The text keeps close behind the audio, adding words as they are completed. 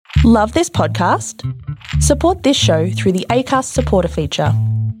Love this podcast? Support this show through the Acast supporter feature.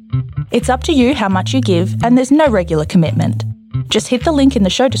 It's up to you how much you give, and there's no regular commitment. Just hit the link in the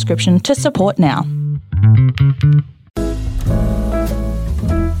show description to support now.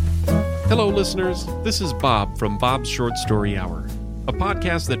 Hello, listeners. This is Bob from Bob's Short Story Hour, a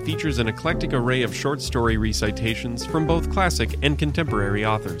podcast that features an eclectic array of short story recitations from both classic and contemporary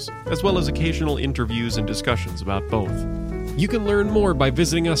authors, as well as occasional interviews and discussions about both. You can learn more by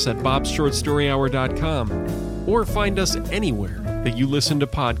visiting us at bobshortstoryhour.com or find us anywhere that you listen to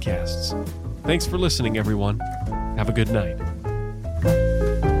podcasts. Thanks for listening, everyone. Have a good night.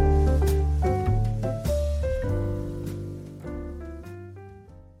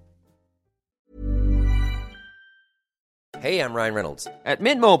 Hey, I'm Ryan Reynolds. At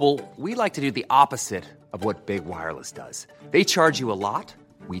Mint Mobile, we like to do the opposite of what Big Wireless does. They charge you a lot,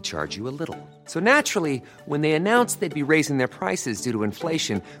 we charge you a little. So naturally, when they announced they'd be raising their prices due to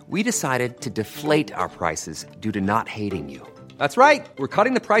inflation, we decided to deflate our prices due to not hating you. That's right. We're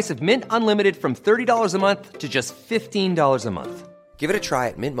cutting the price of Mint Unlimited from $30 a month to just $15 a month. Give it a try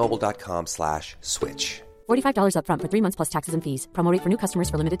at mintmobile.com/switch. $45 up front for 3 months plus taxes and fees. Promo rate for new customers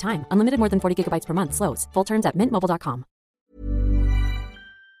for limited time. Unlimited more than 40 gigabytes per month. Slows full terms at mintmobile.com.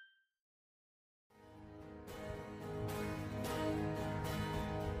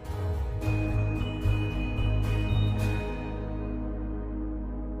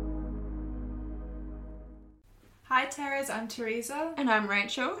 Hi Terras, I'm Teresa. And I'm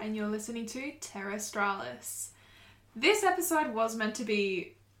Rachel. And you're listening to Terra Stralis. This episode was meant to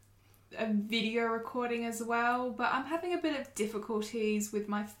be a video recording as well, but I'm having a bit of difficulties with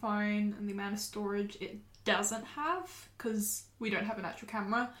my phone and the amount of storage it doesn't have, because we don't have an actual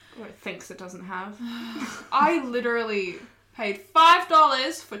camera. Or it thinks it doesn't have. I literally paid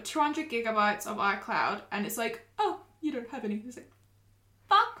 $5 for 200 gigabytes of iCloud, and it's like, oh, you don't have any. It's like,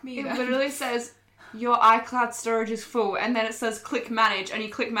 fuck me. It then. literally says, your iCloud storage is full, and then it says click manage, and you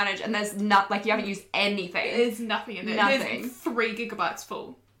click manage, and there's not, like, you haven't used anything. There's nothing in there. Nothing. There's 3 gigabytes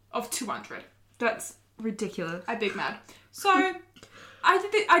full of 200. That's ridiculous. I'm big mad. So,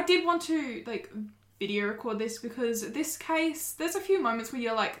 I did want to, like, video record this, because this case, there's a few moments where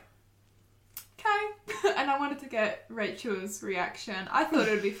you're like, okay. And I wanted to get Rachel's reaction. I thought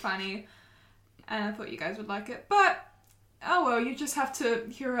it would be funny, and I thought you guys would like it, but oh well, you just have to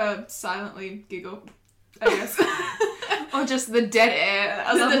hear her silently giggle, I guess. Or just the dead air.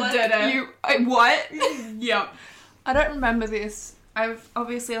 Dead air. What? Yep. I don't remember this. I've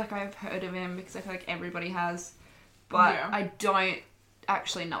heard of him because I feel like everybody has, but Yeah. I don't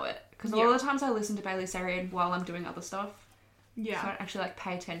actually know it. Because a lot of the times I listen to Bailey Sarian while I'm doing other stuff. Yeah. So I don't actually,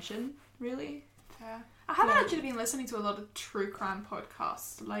 pay attention, really. Fair. I haven't actually been listening to a lot of true crime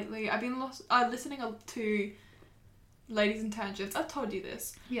podcasts lately. I've been listening to Ladies and Tangents. I've told you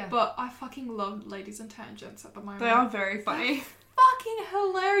this. Yeah. But I fucking love Ladies and Tangents at the moment. They are very funny. Fucking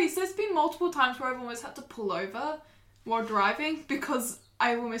hilarious. There's been multiple times where I've almost had to pull over while driving because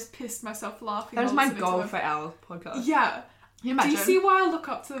I almost pissed myself laughing. That is while my listening to goal them. for our podcast. Yeah. Can you imagine? Do you see why I look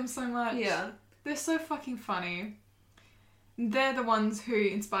up to them so much? Yeah. They're so fucking funny. They're the ones who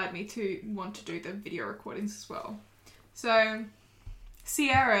inspired me to want to do the video recordings as well. So,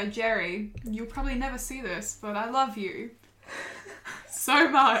 Sierra, Jerry, you'll probably never see this, but I love you so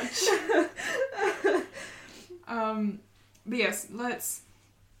much. But yes, let's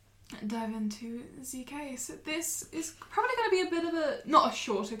dive into the case. This is probably going to be a bit of not a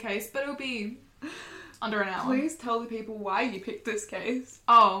shorter case, but it'll be under an hour. Please tell the people why you picked this case.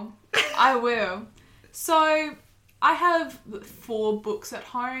 Oh, I will. So, I have 4 books at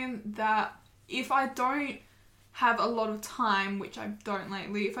home that if I don't have a lot of time, which I don't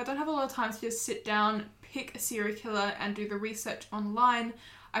lately, if I don't have a lot of time to just sit down, pick a serial killer and do the research online,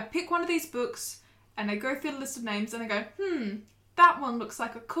 I pick one of these books and I go through the list of names and I go, that one looks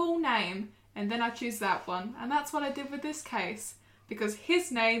like a cool name, and then I choose that one. And that's what I did with this case, because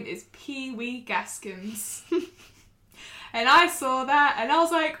his name is Pee Wee Gaskins. And I saw that and I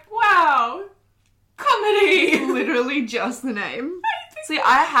was like, wow, comedy! Literally just the name. See,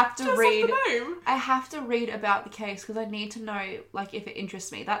 I have to Just read. off the name. I have to read about the case because I need to know, like, if it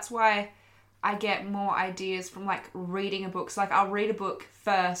interests me. That's why I get more ideas from, like, reading a book. So, like, I'll read a book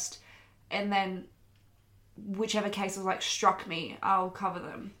first, and then whichever cases, like, struck me, I'll cover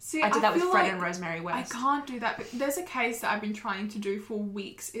them. See, I did that with feel Fred like and Rosemary West. I can't do that, but there's a case that I've been trying to do for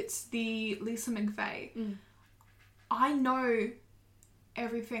weeks. It's the Lisa McVeigh. I know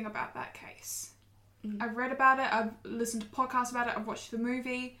everything about that case. I've read about it, I've listened to podcasts about it, I've watched the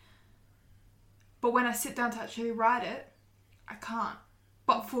movie. But when I sit down to actually write it, I can't.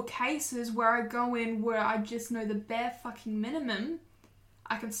 But for cases where I go in where I just know the bare fucking minimum,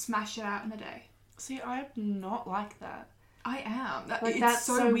 I can smash it out in a day. See, I'm not like that. I am. Like, It's that's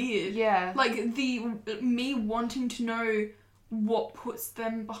so weird. Yeah. Like, me wanting to know what puts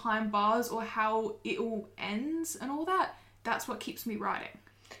them behind bars or how it all ends and all that, that's what keeps me writing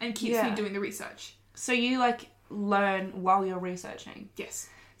and keeps me doing the research. So you, like, learn while you're researching? Yes.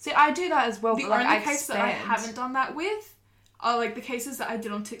 See, I do that as well. The but, like, only case that I haven't done that with are, like, the cases that I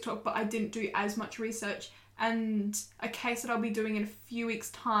did on TikTok, but I didn't do as much research. And a case that I'll be doing in a few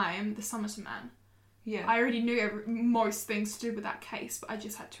weeks' time, the Somerton Man. Yeah. I already knew most things to do with that case, but I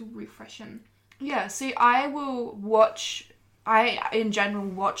just had to refresh him. Yeah, see, I in general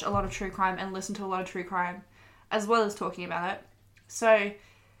watch a lot of true crime and listen to a lot of true crime, as well as talking about it. So,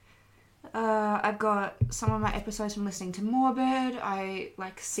 I've got some of my episodes from listening to Morbid. I,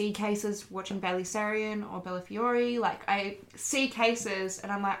 like, see cases watching Bailey Sarian or Bella Fiore. Like, I see cases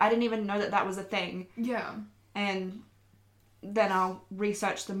and I'm like, I didn't even know that was a thing. Yeah. And then I'll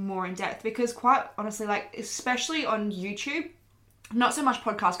research them more in depth, because quite honestly, like, especially on YouTube, not so much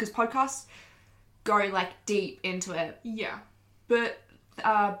podcasts, because podcasts go, like, deep into it. Yeah. But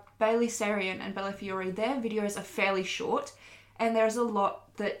Bailey Sarian and Bella Fiore, their videos are fairly short, and there's a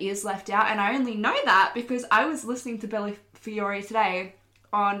lot that is left out, and I only know that because I was listening to Bella Fiore today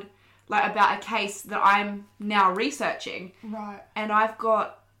on, like, about a case that I'm now researching. Right. And I've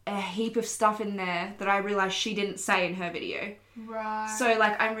got a heap of stuff in there that I realised she didn't say in her video. Right. So,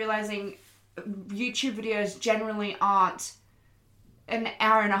 like, I'm realising YouTube videos generally aren't an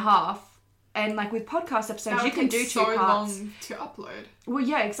hour and a half. And, like, with podcast episodes, you can do 2 parts. Long to upload. Well,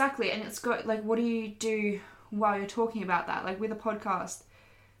 yeah, exactly. And it's got, like, what do you do while you're talking about that? Like, with a podcast,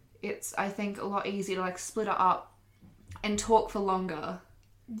 it's, I think, a lot easier to, like, split it up and talk for longer.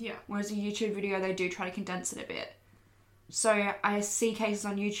 Yeah. Whereas a YouTube video, they do try to condense it a bit. So I see cases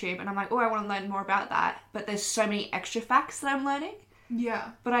on YouTube and I'm like, oh, I want to learn more about that. But there's so many extra facts that I'm learning.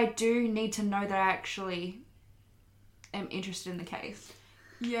 Yeah. But I do need to know that I actually am interested in the case.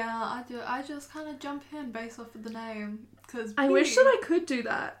 Yeah, I do. I just kind of jump in based off of the name. Cause I wish that I could do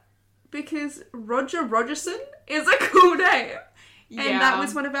that. Because Roger Rogerson is a cool name. Yeah. And that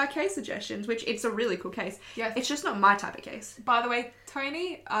was one of our case suggestions, which it's a really cool case. Yeah. It's just not my type of case. By the way,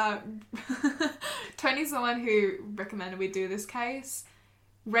 Tony, Tony's the one who recommended we do this case.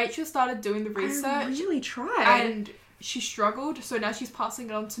 Rachel started doing the research. I really tried. And she struggled, so now she's passing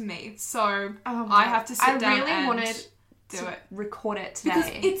it on to me. So I have to sit down and wanted do it. Record it today.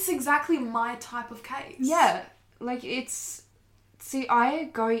 Because it's exactly my type of case. Yeah. Like, it's... See, I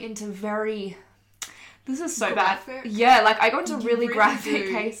go into very... This is so graphic. bad. Yeah, like, I go into really really graphic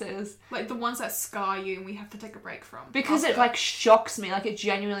do. Cases. Like, the ones that scar you and we have to take a break from. Because after. it, like, shocks me. Like, it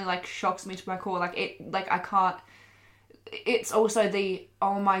genuinely, like, shocks me to my core. Like, I can't... It's also the,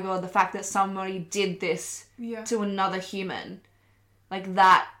 oh my god, the fact that somebody did this to another human. Like,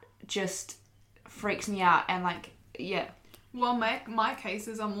 that just freaks me out. And, like, yeah. Well, my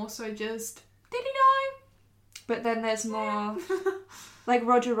cases, I'm also just, did he know? But then there's more... like,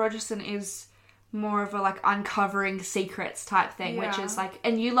 Roger Rogerson is more of a, like, uncovering secrets type thing, which is, like...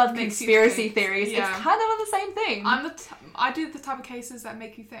 And you love conspiracy theories. Yeah. It's kind of on the same thing. I do the type of cases that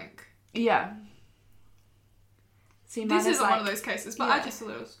make you think. Yeah. See, this isn't one of those cases, but I just thought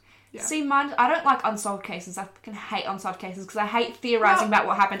it was... Yeah. See, mine, I don't like unsolved cases. I fucking hate unsolved cases because I hate theorising about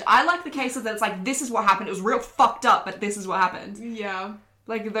what happened. I like the cases that it's like, this is what happened. It was real fucked up, but this is what happened. Yeah.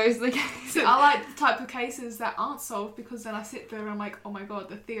 Like, those are the cases. I like the type of cases that aren't solved because then I sit there and I'm like, oh my god,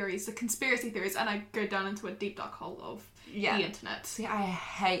 the theories, the conspiracy theories, and I go down into a deep dark hole of the internet. See, I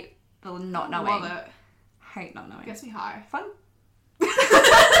hate the not knowing. Love it. Hate not knowing. Gets me high. Fun.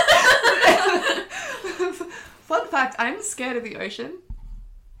 Fun fact, I'm scared of the ocean.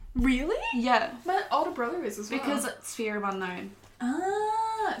 Really? Yeah. My older brother is as well. Because it's fear of unknown.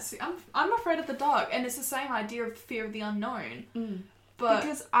 Ah, see, I'm afraid of the dark, and it's the same idea of fear of the unknown. But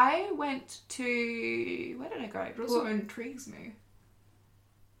because I went to... Where did I go? It also intrigues me.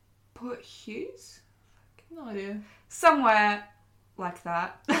 Port Hughes? No idea. Somewhere like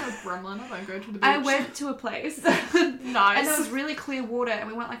that. I'm a gremlin, I don't go to the beach. I went to a place. Nice. And there was really clear water, and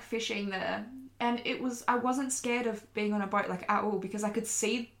we went, like, fishing there. And I wasn't scared of being on a boat, like, at all, because I could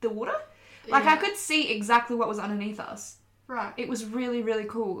see the water. Like, I could see exactly what was underneath us. Right. It was really, really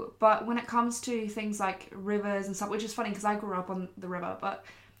cool. But when it comes to things like rivers and stuff, which is funny because I grew up on the river, but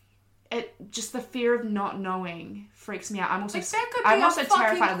just the fear of not knowing freaks me out. I'm also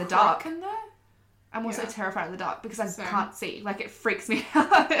terrified of the dark. I'm also terrified of the dark because I can't see. Like, it freaks me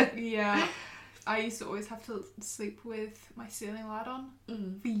out. Yeah. I used to always have to sleep with my ceiling light on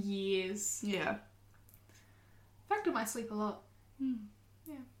for years. Yeah. Affected my sleep a lot.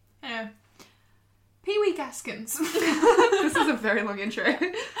 Yeah. Anyway. Pee-wee Gaskins. This is a very long intro.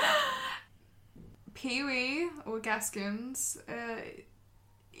 Pee-wee, or Gaskins,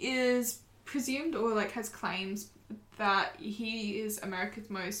 is presumed or like has claims that he is America's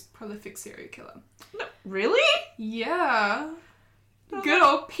most prolific serial killer. No, really? Yeah. Good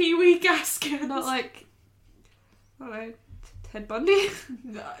old Pee-wee Gaskins. Not like, I don't know, Ted Bundy?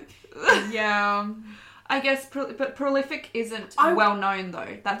 Yeah. I guess, but prolific isn't well known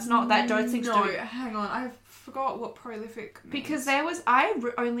though. That's not, that don't seem to do... No, hang on, I forgot what prolific means. Because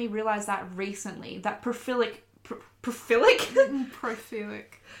only realised that recently, that prophilic... Prophilic.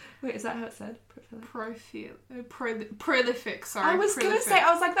 Wait, is that how it said? Prolific, sorry. I was going to prolific. say, I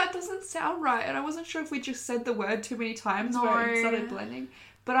was like, that doesn't sound right. And I wasn't sure if we just said the word too many times where it started blending.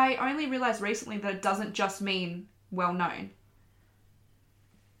 But I only realised recently that it doesn't just mean well-known.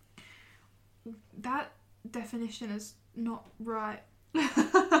 That definition is not right.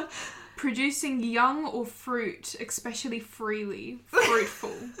 Producing young or fruit, especially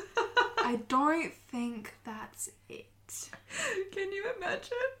fruitful. I don't think that's it. Can you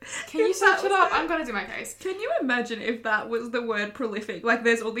imagine? Can you search it up? I'm gonna do my case. Can you imagine if that was the word prolific? Like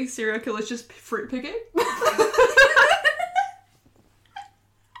there's all these serial killers just fruit picking?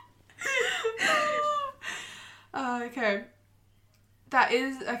 Okay. That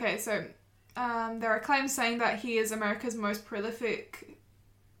is... Okay, so... there are claims saying that he is America's most prolific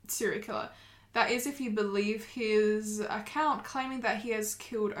serial killer. That is if you believe his account claiming that he has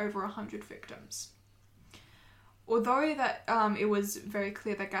killed over 100 victims. Although that it was very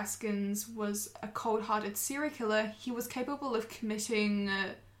clear that Gaskins was a cold-hearted serial killer, he was capable of committing...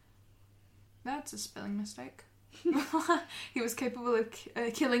 that's a spelling mistake. He was capable of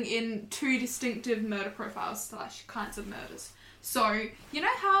killing in 2 distinctive murder profiles / kinds of murders. So, you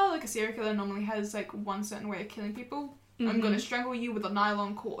know how like a serial killer normally has like one certain way of killing people? Mm-hmm. I'm gonna strangle you with a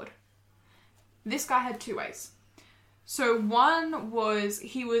nylon cord. This guy had 2 ways. So one was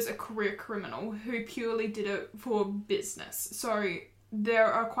he was a career criminal who purely did it for business. So there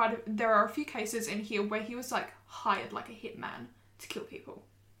are a few cases in here where he was like hired like a hitman to kill people.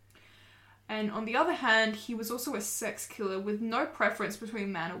 And on the other hand, he was also a sex killer with no preference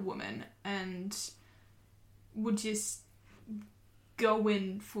between man or woman and would just go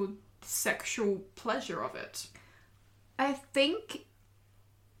in for sexual pleasure of it. I think...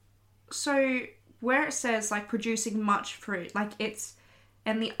 So, where it says, like, producing much fruit, like, it's...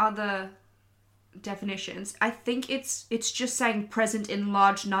 And the other definitions, I think it's just saying present in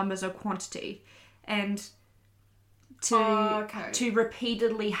large numbers or quantity. And... to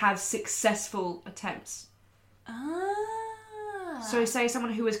repeatedly have successful attempts. So say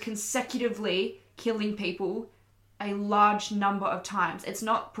someone who is consecutively killing people a large number of times. It's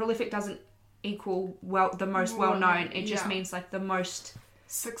not, prolific doesn't equal the most well-known. It just means like the most...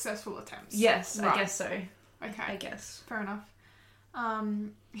 Successful attempts. Yes, right. I guess so. Okay. I guess. Fair enough.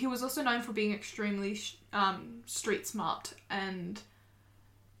 He was also known for being extremely street smart and...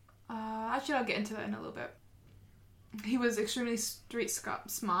 actually, I'll get into that in a little bit. He was extremely street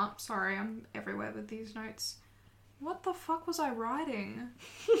smart. Sorry, I'm everywhere with these notes. What the fuck was I writing?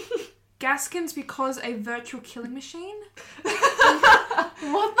 Gaskins because a virtual killing machine?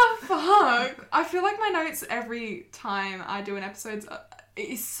 What the fuck? I feel like my notes every time I do an episode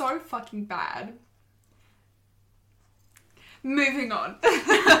is so fucking bad. Moving on.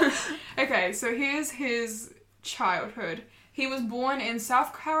 Okay, so here's his childhood. He was born in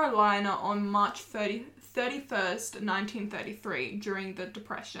South Carolina on March 31st, 1933, during the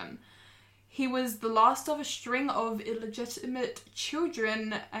Depression. He was the last of a string of illegitimate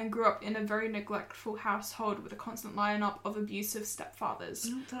children and grew up in a very neglectful household with a constant lineup of abusive stepfathers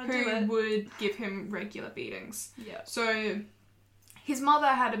who would give him regular beatings. Yeah. So his mother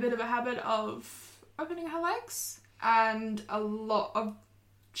had a bit of a habit of opening her legs, and a lot of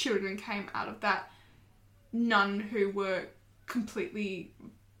children came out of that. None who were completely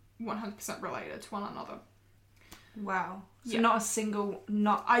 100% related to one another. Wow. So Yeah. not a single...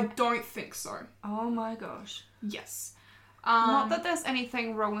 I don't think so. Oh my gosh. Yes. Not that there's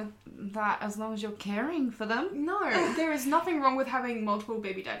anything wrong with that as long as you're caring for them. No, there is nothing wrong with having multiple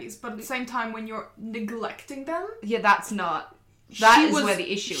baby daddies, but at the same time, when you're neglecting them... Yeah, that's not... That is where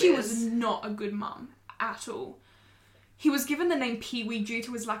the issue is. She was not a good mum at all. He was given the name Pee-wee due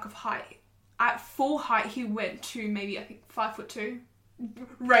to his lack of height. At full height, he went to maybe, I think, 5'2".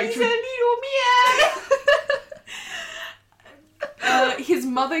 Rachel. His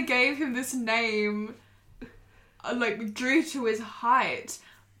mother gave him this name, due to his height,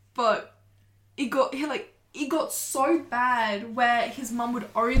 but it got so bad where his mum would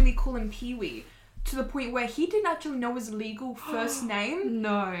only call him Pee-wee. to the point where he didn't actually know his legal first name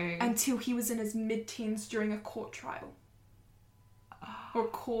No. until he was in his mid-teens during a court trial. Or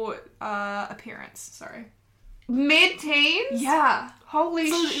court appearance, sorry. Mid-teens? Yeah. Holy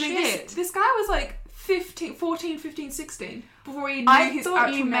So, shit. this guy was like 14, 15, 16 before he knew his I thought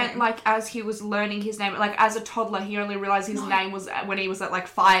actual you meant name. like as he was learning his name, like as a toddler, he only realised his name was when he was at like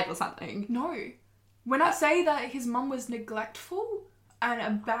 5 or something. No. When I say that his mum was neglectful and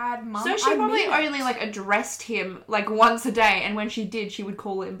a bad mum, So she I probably mean it. only like addressed him like once a day, and when she did, she would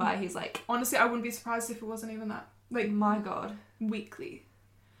call him by his like. Honestly, I wouldn't be surprised if it wasn't even that. Like, My God. weekly.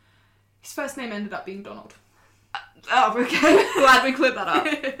 His first name ended up being Donald. Oh, okay. Glad we cleared that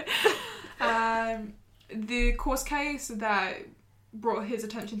up. The court case that brought his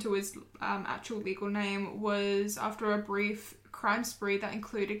attention to his actual legal name was after a brief crime spree that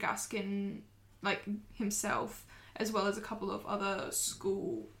included Gaskin, like himself, as well as a couple of other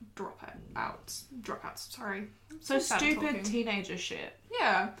school dropouts. Sorry. So bad at stupid talking. teenager shit.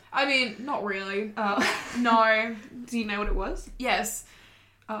 Yeah, I mean, not really. Oh. No. Do you know what it was? Yes.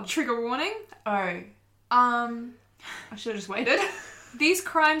 Oh. Trigger warning. Oh. I should have just waited. These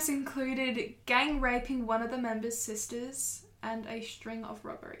crimes included gang raping one of the members' sisters and a string of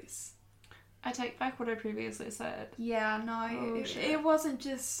robberies. I take back what I previously said. Yeah, no, it wasn't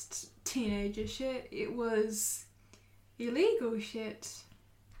just teenager shit. It was illegal shit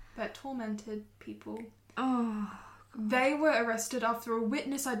that tormented people. Oh. They were arrested after a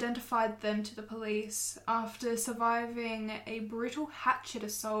witness identified them to the police after surviving a brutal hatchet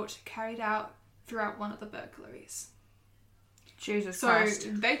assault carried out throughout one of the burglaries. Jesus So Christ.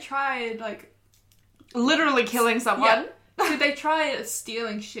 they tried, like... Literally killing someone. Yeah. So they tried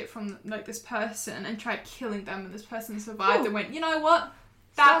stealing shit from, like, this person and tried killing them, and this person survived and went, you know what?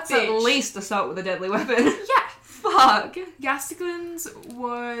 That's bitch. at least assault with a deadly weapon. Yeah. Fuck. Gaskins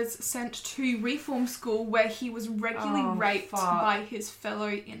was sent to reform school where he was regularly raped by his fellow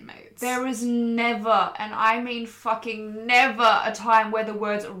inmates. There is never, and I mean fucking never, a time where the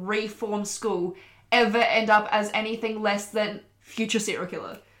words reform school ever end up as anything less than future serial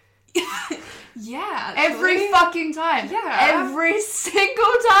killer. Yeah. Every actually. fucking time. Yeah. Every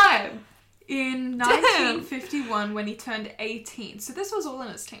single time. In 1951, when he turned 18, so this was all in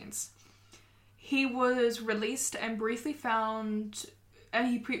his teens, he was released and briefly found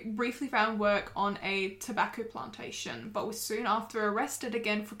work on a tobacco plantation, but was soon after arrested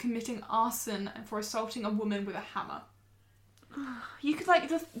again for committing arson and for assaulting a woman with a hammer. You could, like,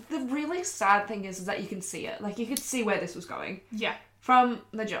 the really sad thing is that you can see it. Like, you could see where this was going. Yeah. From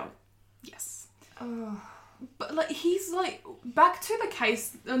the jump. Yes. But, like, he's, like, back to the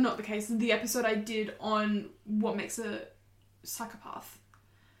case, not the case, the episode I did on what makes a psychopath.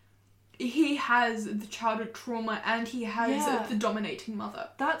 He has the childhood trauma and he has the dominating mother.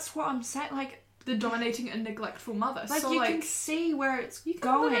 That's what I'm saying, like... The dominating and neglectful mother. Like, so, you like, can see where it's you can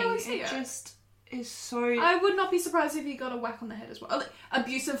going. literally see It it. just is so... I would not be surprised if he got a whack on the head as well. Like,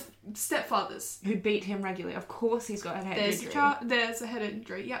 abusive stepfathers. Who beat him regularly. Of course he's got a head injury. There's a head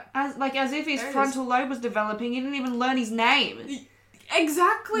injury, yeah. As if his There it frontal lobe was developing. He didn't even learn his name.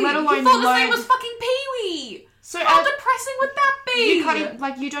 Exactly. Let alone he thought his name learn- was fucking Pee-wee. So How as- depressing would that be? You can't even,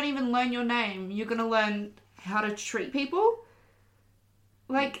 like, you don't even learn your name. You're gonna learn how to treat people?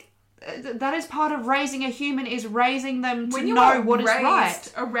 Like, that is part of raising a human, is raising them to when you know are what is raised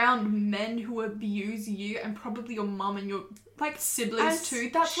right. around men who abuse you and probably your mum and your Like, siblings as too,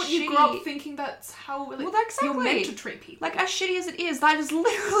 that's what you grow shitty- up thinking that's how like, Well, exactly. you're meant to treat people. Like, as shitty as it is, that is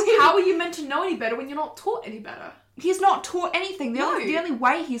literally... How are you meant to know any better when you're not taught any better? He's not taught anything. No. The only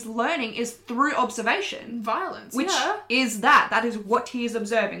way he's learning is through observation. Violence, Which yeah. is that. That is what he is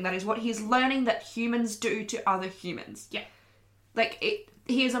observing. That is what he's learning that humans do to other humans. Yeah. Like,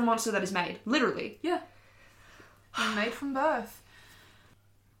 he is a monster that is made. Literally. Yeah. Made from birth.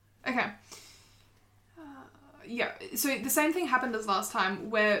 Okay. Yeah, so the same thing happened as last time,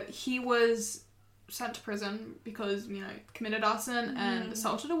 where he was sent to prison because, you know, committed arson and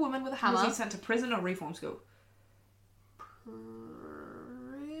assaulted a woman with a hammer. Was he sent to prison or reform school?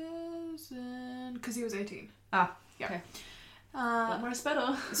 Prison... Because he was 18. Ah, Yeah. okay. That much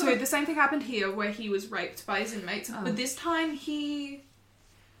better. So the same thing happened here, where he was raped by his inmates, but this time he,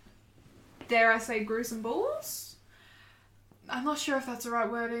 dare I say, grew some balls? I'm not sure if that's the right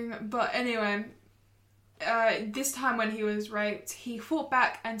wording, but anyway, this time when he was raped, he fought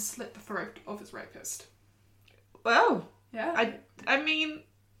back and slit the throat of his rapist. Well, Yeah. I mean,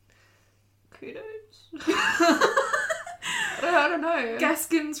 kudos. I don't know.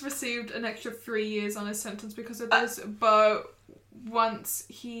 Gaskins received an extra 3 years on his sentence because of this, but once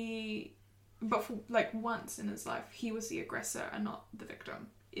in his life, he was the aggressor and not the victim.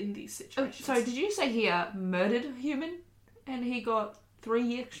 in these situations. So did you say he murdered a human and he got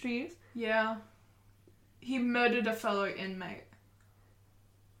 3 extra years? Yeah. He murdered a fellow inmate.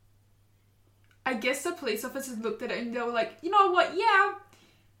 I guess the police officers looked at it and they were like, you know what, yeah,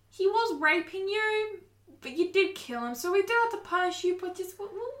 he was raping you, but you did kill him, so we do have to punish you, but just we'll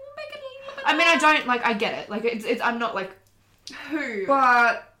make it a little bit. I mean, I don't, like, I get it. Like, it's I'm not, like... Who?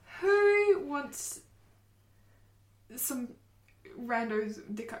 But... Who wants some rando's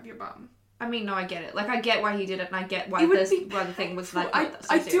dick up your bum? I mean, no, I get it. Like, I get why he did it, and I get why, why the thing was, like, I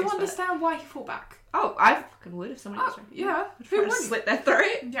serious, do understand why he fought back. Oh, I fucking would if somebody was raping me. Yeah. I'd try to slit their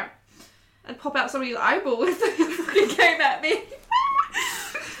throat. Yeah. And pop out somebody's eyeball if they fucking came at me.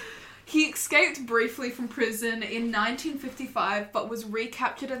 He escaped briefly from prison in 1955, but was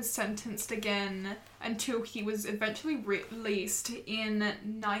recaptured and sentenced again until he was eventually released in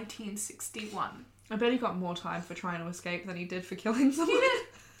 1961. I bet he got more time for trying to escape than he did for killing someone. He did.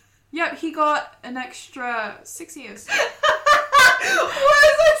 Yep, he got an extra 6 years. Why is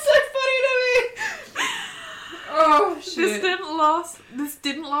that so funny to me? Oh shit. This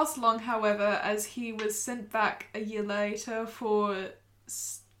didn't last long, however, as he was sent back a year later for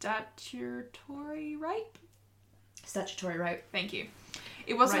statutory rape. Statutory rape. Thank you.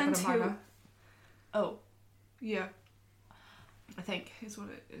 It wasn't Rape on a until minor. oh yeah. I think is what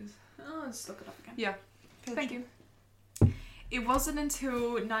it is. Oh, let's look it up again. Yeah. Thank you. It wasn't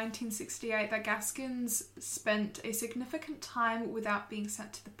until 1968 that Gaskins spent a significant time without being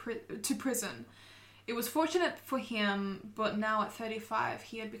sent to prison. It was fortunate for him, but now at 35,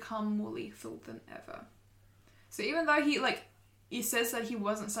 he had become more lethal than ever. So even though he says that he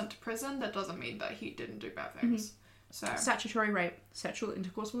wasn't sent to prison, that doesn't mean that he didn't do bad things. Mm-hmm. So statutory rape, sexual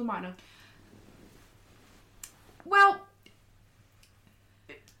intercourse with a minor. Well,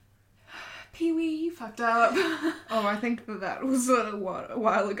 Pee-wee, you fucked up. Oh, I think that was a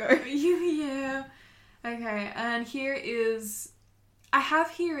while ago. Yeah. Okay, and here is... I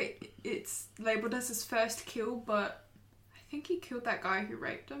have here it's labelled as his first kill, but I think he killed that guy who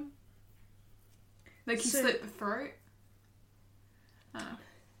raped him. Like, he slit the throat. I don't know.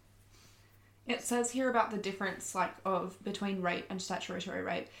 It says here about the difference, between rape and statutory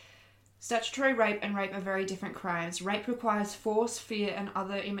rape. Statutory rape and rape are very different crimes. Rape requires force, fear, and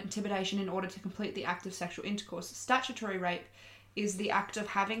other intimidation in order to complete the act of sexual intercourse. Statutory rape is the act of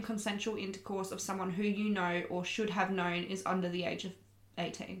having consensual intercourse of someone who you know or should have known is under the age of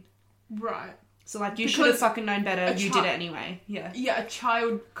 18. Right. So, you should have fucking known better, you did it anyway. Yeah. Yeah, a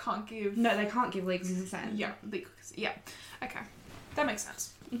child can't give... No, they can't give legal consent. Yeah, legal consent. Yeah. Okay. That makes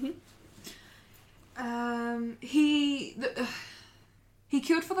sense. Mm-hmm. He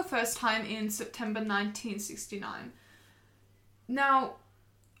killed for the first time in September 1969. Now,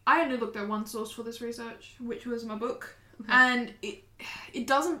 I only looked at one source for this research, which was my book. Okay. And it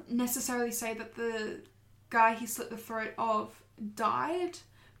doesn't necessarily say that the guy he slit the throat of died,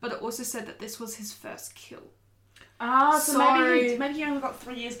 but it also said that this was his first kill. Ah, so maybe he only got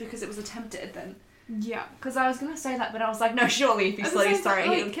 3 years because it was attempted then. Yeah. Because I was going to say that, but I was like, no, surely if he slit his throat,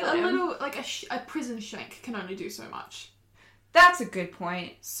 he would kill him. A prison shank can only do so much. That's a good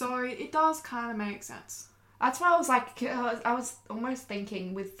point. So it does kind of make sense. That's why I was like, I was almost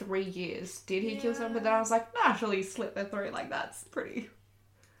thinking with 3 years, did he kill someone? But then I was like, nah, surely he slit their throat, that's pretty...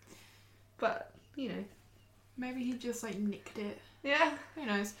 But, Maybe he just, nicked it. Yeah. Who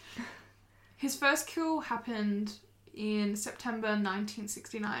knows? His first kill happened in September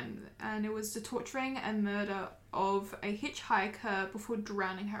 1969, and it was the torturing and murder of a hitchhiker before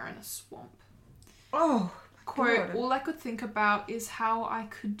drowning her in a swamp. Oh, quote, God. "All I could think about is how I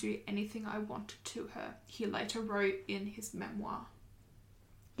could do anything I wanted to her," he later wrote in his memoir.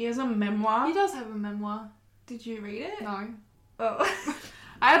 He has a memoir? He does have a memoir. Did you read it? No. Oh.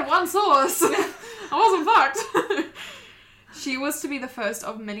 I had one source. I wasn't fucked. She was to be the first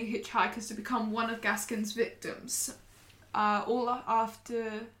of many hitchhikers to become one of Gaskin's victims. All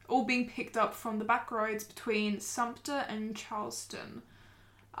being picked up from the back roads between Sumter and Charleston.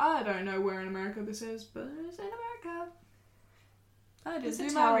 I don't know where in America this is, but it's in America. I did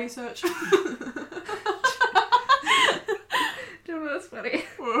do my research. Do you know what's funny?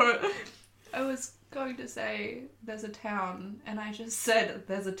 What? I was going to say there's a town, and I just said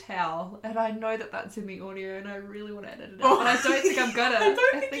there's a towel, and I know that that's in the audio, and I really want to edit it out, but I don't think I'm gonna.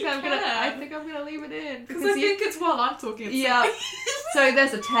 I think I'm gonna leave it in because I think it's while I'm talking. Yeah. So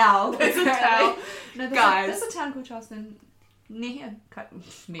there's a towel. There's a towel. No, guys. There's a town called Charleston near here.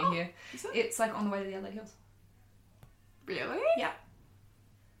 Near here. Is it? It's on the way to the Adelaide Hills. Really? Yeah.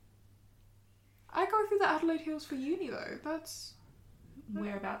 I go through the Adelaide Hills for uni though. That's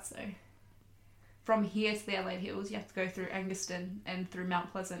whereabouts though. from here to the Adelaide Hills, you have to go through Angaston and through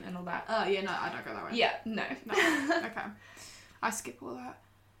Mount Pleasant and all that. Yeah, no, I don't go that way. Yeah, no. Okay. I skip all that.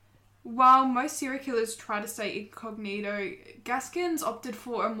 While most serial killers try to stay incognito, Gaskins opted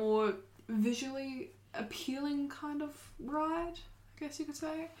for a more visually appealing kind of ride, I guess you could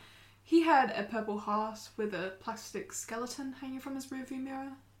say. He had a purple hearse with a plastic skeleton hanging from his rearview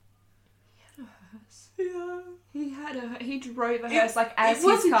mirror. Yeah. He drove a hearse as his car. It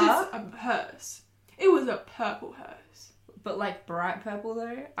wasn't just a hearse. It was a purple hearse. But bright purple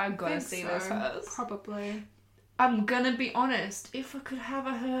though. I'm gonna see this hearse. Probably. I'm gonna be honest. If I could have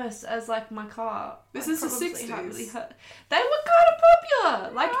a hearse as my car, this I'd is the probably 60s. happily they were kind of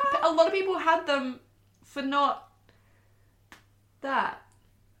popular. A lot of people had them for not that.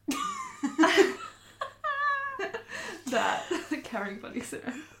 That carrying funny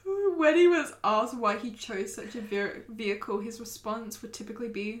Sarah. When he was asked why he chose such a vehicle, his response would typically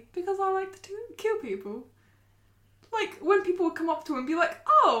be, because I like to kill people. When people would come up to him and be like,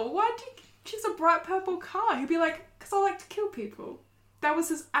 oh, why do you choose a bright purple car? He'd be like, because I like to kill people. That was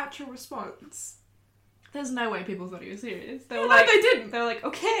his actual response. There's no way people thought he was serious. They were No, they didn't. They were like,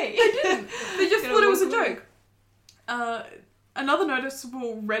 okay. They didn't. They just thought it was a joke. Another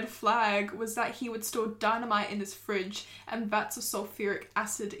noticeable red flag was that he would store dynamite in his fridge and vats of sulfuric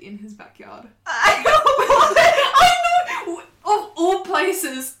acid in his backyard. I know! Of all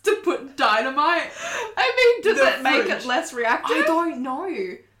places to put dynamite. I mean, does it make it less reactive? I don't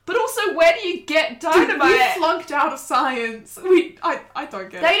know. But also, where do you get dynamite? We flunked out of science. I don't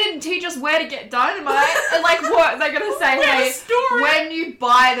get it. They didn't teach us where to get dynamite. And what? They're going to say, hey, when you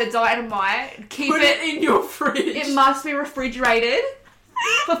buy the dynamite, keep Put it in your fridge. It must be refrigerated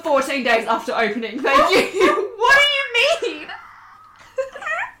for 14 days after opening. Thank you. What do you mean?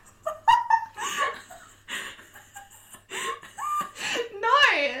 No.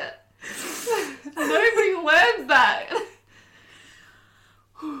 Nobody learns that.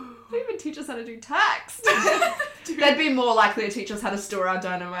 They even teach us how to do tax. They'd be more likely to teach us how to store our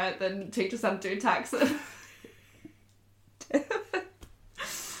dynamite than teach us how to do tax. Oh,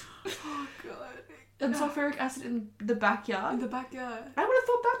 God. And sulfuric acid in the backyard. In the backyard. I would have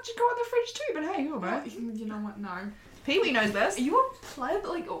thought that should go in the fridge too, but hey, you're right. You know what? No. Pee-wee knows best. Are you a pleb?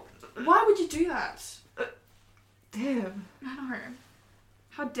 Why would you do that? Damn. I know.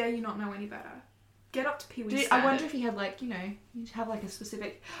 How dare you not know any better? Get up to Pee-wee's Dude, I wonder if he had you'd have a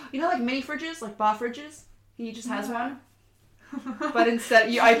specific, mini fridges, bar fridges. He just has one. But instead,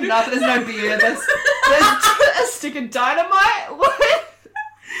 you open up and there's no beer. There's a stick of dynamite. What?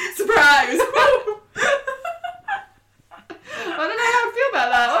 Surprise! I don't know how I feel about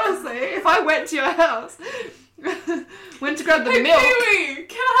that, honestly. If I went to your house, went to grab the milk. Pee-wee,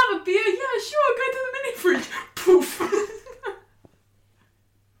 can I have a beer? Yeah, sure. Go to the mini fridge. Poof.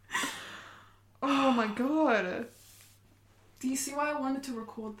 Oh my god. Do you see why I wanted to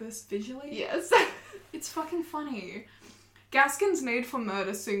record this visually? Yes. It's fucking funny. Gaskin's need for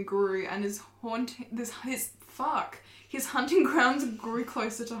murder soon grew, and his hunting grounds grew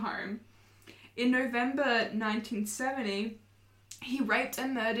closer to home. In November 1970, he raped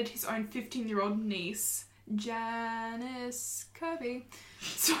and murdered his own 15-year-old niece, Janice Kirby.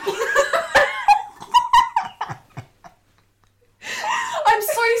 I'm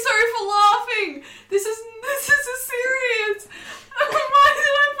so sorry for laughing. This is a serious. Why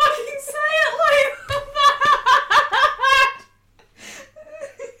did I fucking say it like that?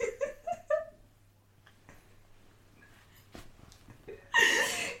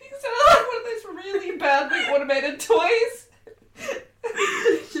 You sound like one of those really badly automated toys.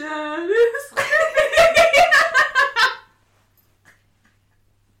 Janice.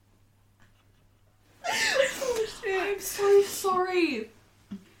 I'm so sorry.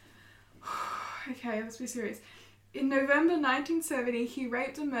 Okay, let's be serious. In November 1970, he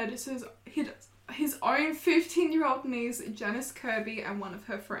raped and murdered his own 15-year-old niece, Janice Kirby, and one of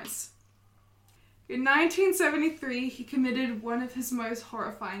her friends. In 1973, he committed one of his most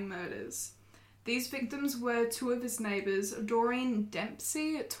horrifying murders. These victims were two of his neighbours, Doreen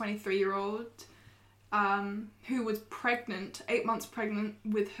Dempsey, a 23-year-old, who was pregnant, 8 months pregnant,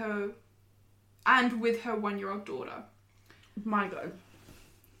 with her 1-year-old daughter. My god.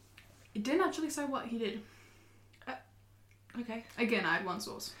 It didn't actually say what he did. Okay. Again, I had one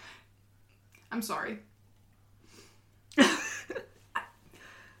source. I'm sorry.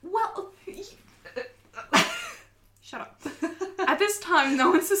 Well, shut up. At this time,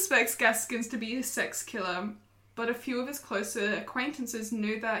 no one suspects Gaskins to be a sex killer, but a few of his closer acquaintances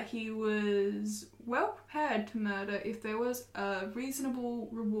knew that he was well prepared to murder if there was a reasonable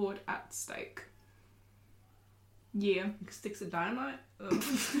reward at stake. Yeah. Sticks of dynamite?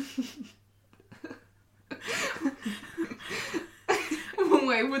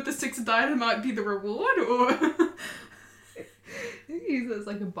 Wait, would the 6 dynamite be the reward, or? Use it as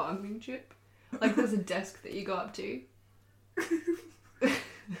like a bargaining chip. Like there's a desk that you go up to.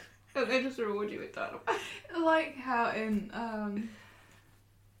 And they just reward you with dynamite. Like how in,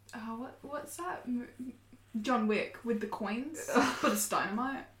 what's that? John Wick with the coins, but it's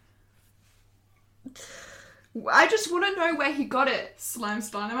dynamite. I just want to know where he got it. Slams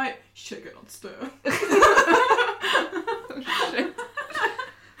dynamite, shake it, not stir.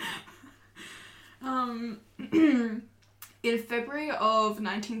 In February of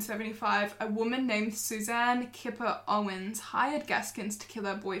 1975, a woman named Suzanne Kipper Owens hired Gaskins to kill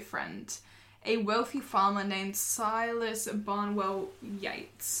her boyfriend, a wealthy farmer named Silas Barnwell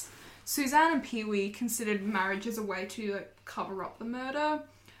Yates. Suzanne and Pee-wee considered marriage as a way to cover up the murder,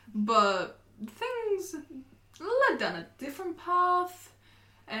 but things led down a different path,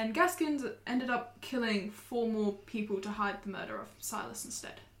 and Gaskins ended up killing 4 more people to hide the murder of Silas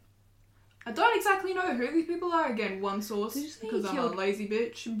instead. I don't exactly know who these people are. Again, one source, because I'm a lazy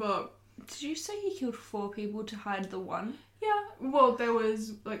bitch, but... Did you say he killed 4 people to hide the one? Yeah, well, there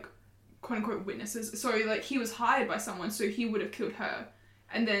was, quote-unquote witnesses. So, he was hired by someone, so he would have killed her,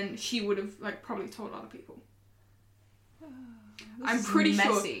 and then she would have, probably told other people. I'm pretty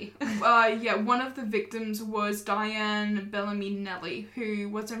messy. sure. One of the victims was Diane Bellamy Nelly, who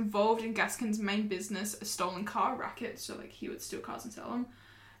was involved in Gaskin's main business, a stolen car racket. So, he would steal cars and sell them.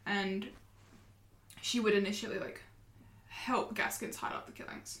 And she would initially, help Gaskins hide up the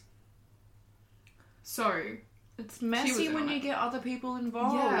killings. So... It's messy when you get other people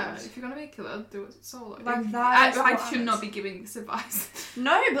involved. Yeah, if you're gonna be a killer, do it solo. I should not be giving this advice.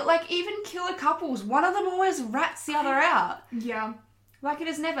 No, but even killer couples, one of them always rats the other out. Yeah. It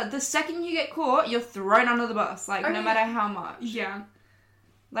is never. The second you get caught, you're thrown under the bus. No matter how much. Yeah.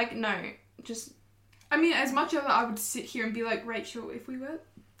 No, just... I mean, as much as I would sit here and be like, Rachel, if we were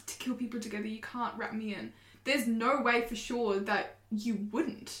to kill people together, you can't rat me in. There's no way for sure that you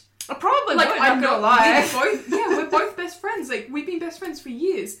wouldn't. I probably would, I'm not gonna lie. We're both best friends. We've been best friends for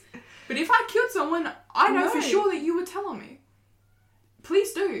years. But if I killed someone, I know for sure that you would tell on me.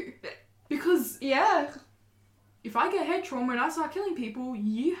 Please do. Because... Yeah. If I get head trauma and I start killing people,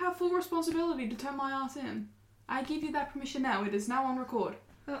 you have full responsibility to turn my ass in. I give you that permission now. It is now on record.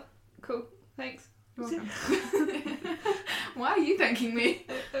 Oh, cool. Thanks. You're welcome. Why are you thanking me?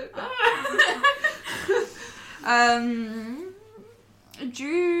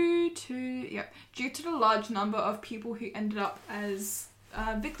 Due to the large number of people who ended up as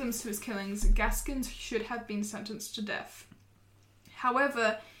victims to his killings, Gaskins should have been sentenced to death.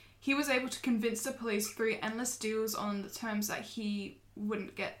 However, he was able to convince the police through endless deals on the terms that he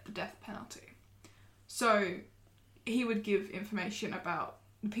wouldn't get the death penalty. So, he would give information about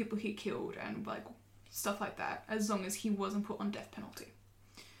the people he killed and stuff like that, as long as he wasn't put on death penalty.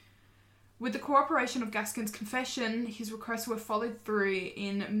 With the cooperation of Gaskin's confession, his requests were followed through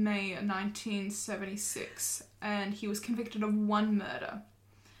in May 1976, and he was convicted of 1 murder,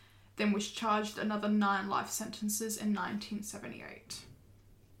 then was charged another 9 life sentences in 1978.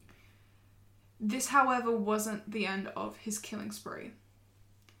 This, however, wasn't the end of his killing spree.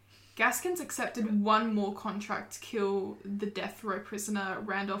 Gaskins accepted 1 more contract to kill the death row prisoner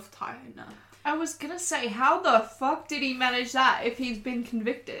Randolph Tyner. I was gonna say, how the fuck did he manage that if he's been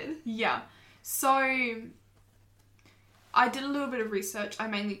convicted? Yeah. So, I did a little bit of research. I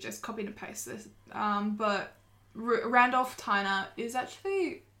mainly just copied and pasted this. But Randolph Tyner is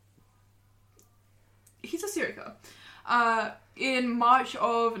actually... He's a serial killer. In March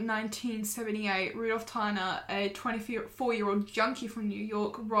of 1978, Rudolph Tyner, a 24-year-old junkie from New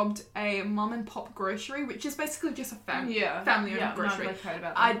York, robbed a mom-and-pop grocery, which is basically just a family-owned grocery. No, I've heard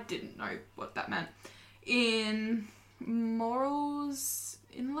about that. I didn't know what that meant. In Morals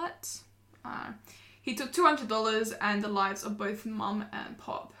Inlet, he took $200 and the lives of both Mum and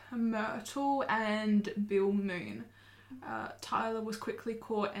Pop, Myrtle and Bill Moon. Tyler was quickly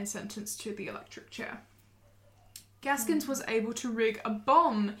caught and sentenced to the electric chair. Gaskins was able to rig a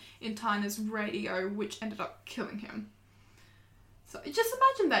bomb in Tyner's radio, which ended up killing him. So just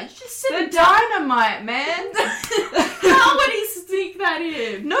imagine that. You just sit the dynamite, man. How would he sneak that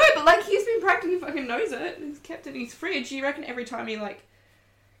in? No, but he's been practically fucking knows it. He's kept it in his fridge. You reckon every time he went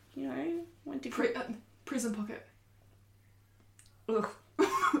to prison pocket. Ugh.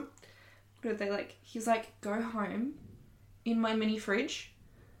 What they he's go home in my mini fridge.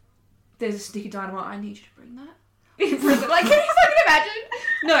 There's a stick of dynamite. I need you to bring that. In prison. Can you fucking imagine?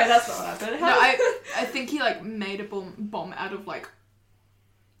 No, that's not what happened. No, I think he made a bomb out of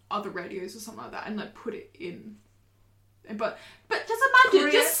other radios or something like that and put it in. But just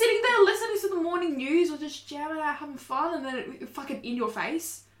imagine just sitting there listening to the morning news or just jamming out having fun, and then it fucking in your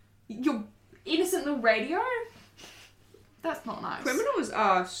face. Your innocent little radio. That's not nice. Criminals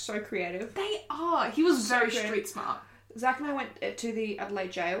are so creative. They are. He was very creative. street smart. Zach and I went to the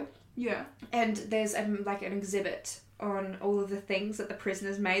Adelaide jail, Yeah. and there's like an exhibit on all of the things that the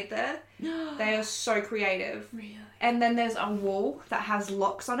prisoners made there. They are so creative. Really? And then there's a wall that has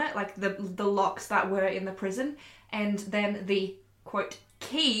locks on it, like the locks that were in the prison, and then the, quote,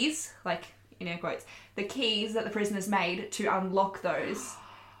 keys, like, in air quotes, the keys that the prisoners made to unlock those.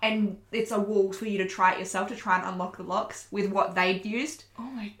 And it's a wall for you to try it yourself, to try and unlock the locks with what they'd used. Oh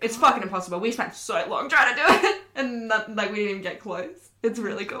my god. It's fucking impossible. We spent so long trying to do it, and we didn't even get close. It's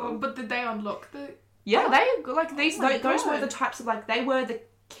really cool. But did they unlock the... Yeah, they, like, these, Oh my those were God. the types of, like, they were the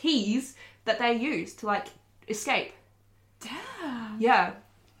keys that they used to, like, escape. Damn. Yeah.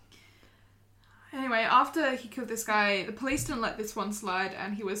 Anyway, after he killed this guy, the police didn't let this one slide,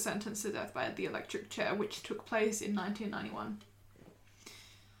 and he was sentenced to death by the electric chair, which took place in 1991.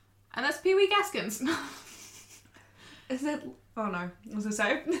 And that's Pee Wee Gaskins. Is it... Oh, no. I was gonna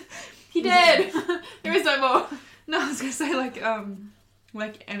say... He did! There is no more. No, I was gonna say,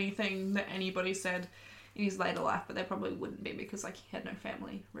 like anything that anybody said in his later life, but they probably wouldn't be because, like, he had no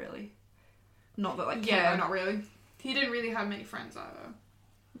family, really. Not that, like... Yeah, Kevin- not really. He didn't really have many friends either.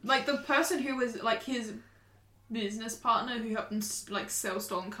 Like, the person who was, like, his business partner who helped him, like, sell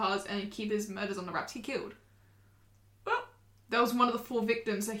stolen cars and keep his murders on the wraps, he killed. Well, That was one of the 4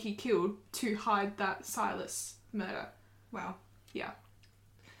 victims that he killed to hide that Silas murder. wow. Yeah.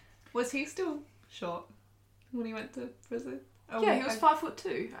 Was he still short when he went to prison? Oh, Yeah, he was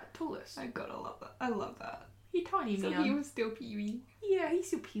 5'2" at tallest. I gotta love that. I love that. He tiny So man. he was still Pee-wee. Yeah, he's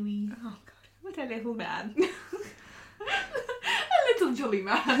still Pee-wee. Oh, God. What a little man. A little jolly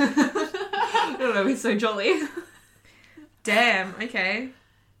man. I don't know, he's so jolly. Damn, okay.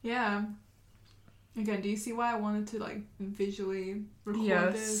 Yeah. Again, do you see why I wanted to, like, visually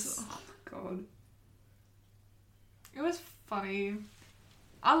record this? Oh, my God. It was funny.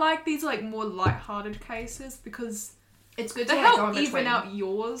 I like these, like, more light-hearted cases because It's good they to, like, go help in even between. out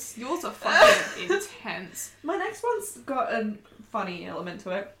yours. Yours are fucking intense. My next one's got a funny element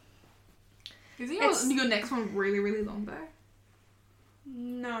to it. Isn't It's- your next one really, really long, though?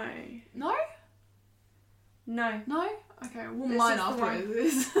 No. No? No. No? Okay, well, This mine is the after one.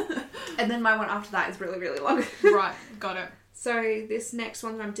 is. And then my one after that is really, really long. Right, got it. So this next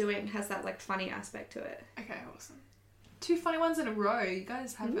one that I'm doing has that, like, funny aspect to it. Okay, awesome. 2 funny ones in a row. You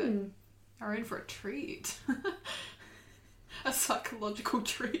guys have it. Mm. Are in for a treat. A psychological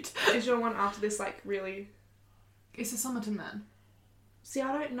treat. Is your one after this, like, really... It's a Somerton Man. See,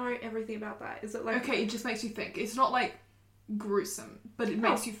 I don't know everything about that. Is it, like... Okay, it just makes you think. It's not, like, gruesome, but it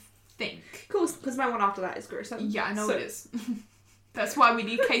makes you think. Cool, because my one after that is gruesome. Yeah, I know So it is. That's why we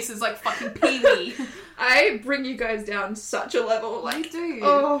need cases like fucking Pee-wee. I bring you guys down such a level. I Like, do.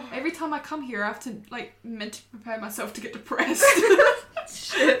 oh. Every time I come here, I have to, like, mentally prepare myself to get depressed.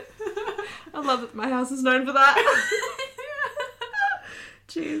 shit. I love that my house is known for that.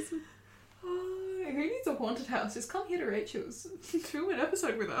 Jeez. Who needs a haunted house? Just come here to Rachel's. Film an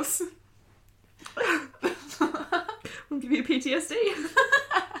episode with us. We'll give you PTSD.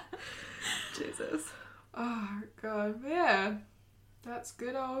 Jesus. Oh, God. But yeah. That's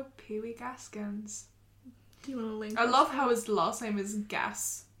good old Pee-wee Gaskins. Do you want to link? I love how his last name is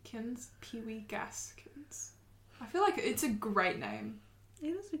Gaskins. Pee-wee Gaskins. I feel like it's a great name. It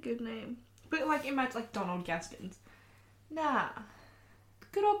is a good name. But, like, imagine, like, Donald Gaskins. Nah.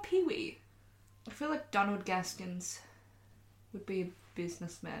 Good old Pee-wee. I feel like Donald Gaskins would be a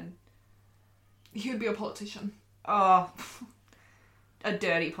businessman. He would be a politician. Oh. A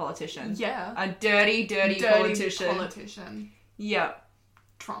dirty politician. Yeah. A dirty politician. Politician. Yeah.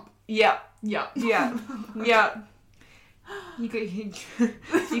 Trump. Yeah. Yeah. Yeah. Yeah. You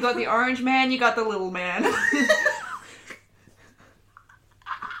got the orange man, you got the little man.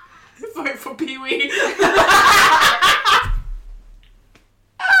 Vote for Pee-wee.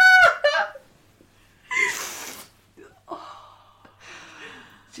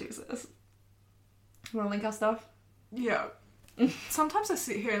 Jesus. You want to link our stuff? Yeah. Sometimes I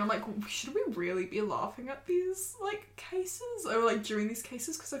sit here and I'm like, should we really be laughing at these, like, cases? Or, like, during these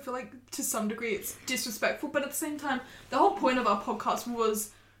cases? Because I feel like, to some degree, it's disrespectful. But at the same time, the whole point of our podcast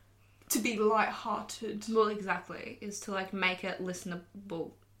was to be lighthearted. Well, exactly. Is to, like, make it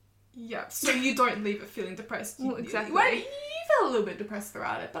listenable. Yeah, so you don't leave it feeling depressed. Well, exactly. Well, you feel a little bit depressed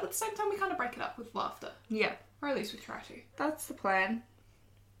throughout it, but at the same time, we kind of break it up with laughter. Yeah. Or at least we try to. That's the plan.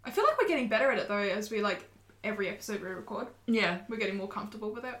 I feel like we're getting better at it, though, as we, like, every episode we record. Yeah. We're getting more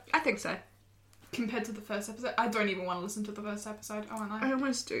comfortable with it. I think so. compared to the first episode. I don't even want to listen to the first episode, I won't lie. I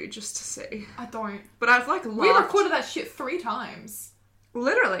almost do, just to see. I don't. But I've like laughed. We recorded that shit 3 times.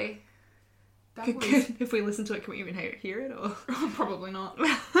 Literally. That was... If we listen to it, can we even hear it? Or Probably not.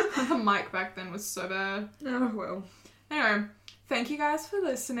 The mic back then was so bad. Oh, well. Anyway, thank you guys for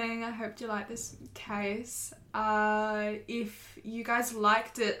listening. I hope you liked this case. If you guys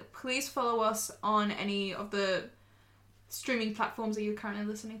liked it, please follow us on any of the streaming platforms that you're currently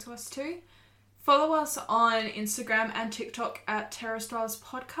listening to us to. Follow us on Instagram and TikTok at Terra Australis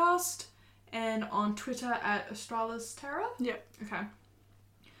Podcast and on Twitter at Australis Terra. Yep. Okay.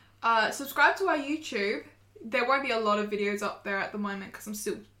 Subscribe to our YouTube. There won't be a lot of videos up there at the moment because I'm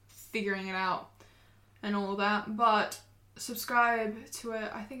still figuring it out and all that. But subscribe to it.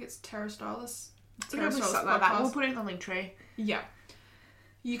 I think it's Terra Australis. It'll be something like that. We'll put it in the link tree. Yeah.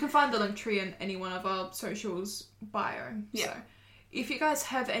 You can find the link tree in any one of our socials bio. Yeah. So if you guys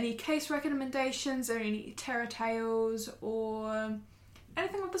have any case recommendations or any Terra Tales or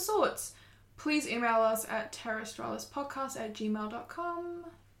anything of the sorts, please email us at terraastralispodcast@gmail.com.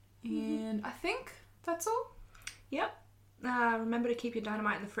 And I think that's all. Yep. Remember to keep your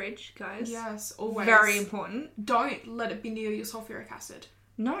dynamite in the fridge, guys. Yes, always. Very important. Don't let it be near your sulfuric acid.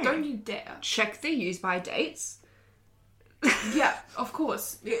 No. Don't you dare. Check the use by dates. Yeah, of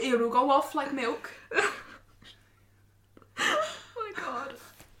course. It'll go off like milk. Oh my god.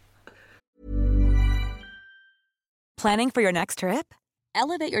 Planning for your next trip?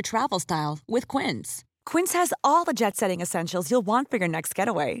 Elevate your travel style with Quince. Quince has all the jet-setting essentials you'll want for your next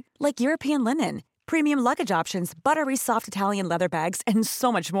getaway, like European linen, premium luggage options, buttery soft Italian leather bags, and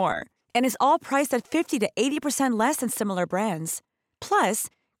so much more. And is all priced at 50 to 80% less than similar brands. Plus,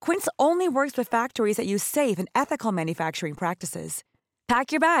 Quince only works with factories that use safe and ethical manufacturing practices.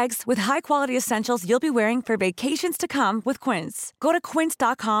 Pack your bags with high-quality essentials you'll be wearing for vacations to come with Quince. Go to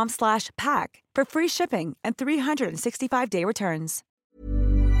quince.com/pack for free shipping and 365-day returns.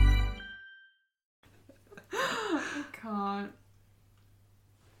 I can't.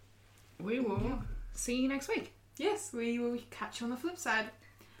 We will see you next week. Yes, we will catch you on the flip side.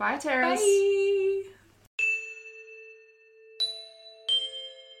 Bye, Terras. Bye.